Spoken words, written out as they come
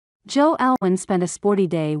Alwyn spent a sporty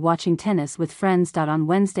day watching tennis with friends. On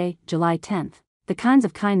Wednesday, July 10, the Kinds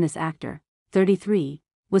of Kindness actor, 33,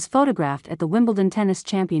 was photographed at the Wimbledon Tennis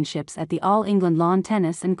Championships at the All England Lawn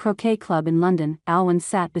Tennis and Croquet Club in London. Alwyn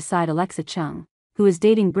sat beside Chung, who is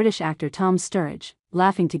dating British actor Tom Sturridge,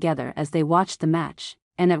 laughing together as they watched the match,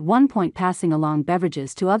 and at one point passing along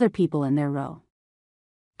beverages to other people in their row.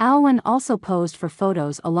 Alwyn also posed for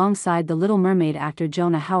photos alongside the Little Mermaid actor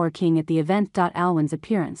Jonah Hauer-King at the event. Alwyn's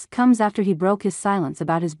appearance comes after he broke his silence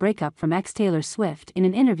about his breakup from ex-Taylor Swift in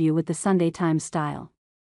an interview with the Sunday Times Style.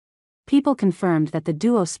 People confirmed that the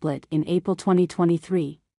duo split in April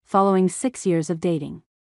 2023, following 6 years of dating.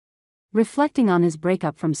 Reflecting on his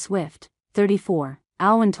breakup from Swift, 34,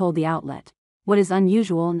 Alwyn told the outlet, "What is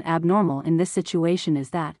unusual and abnormal in this situation is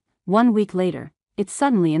that, 1 week later, it's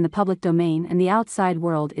suddenly in the public domain and the outside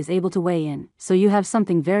world is able to weigh in, so you have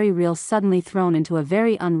something very real suddenly thrown into a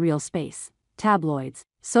very unreal space, tabloids,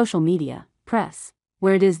 social media, press,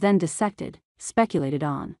 where it is then dissected, speculated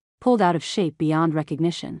on, pulled out of shape beyond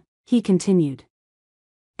recognition," he continued.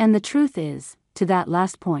 And the truth is, to that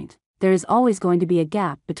last point, there is always going to be a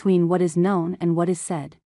gap between what is known and what is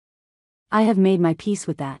said. I have made my peace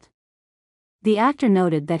with that. The actor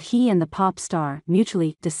noted that he and the pop star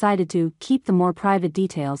mutually decided to keep the more private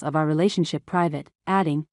details of our relationship private,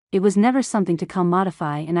 adding, "It was never something to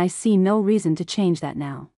commodify and I see no reason to change that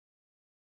now."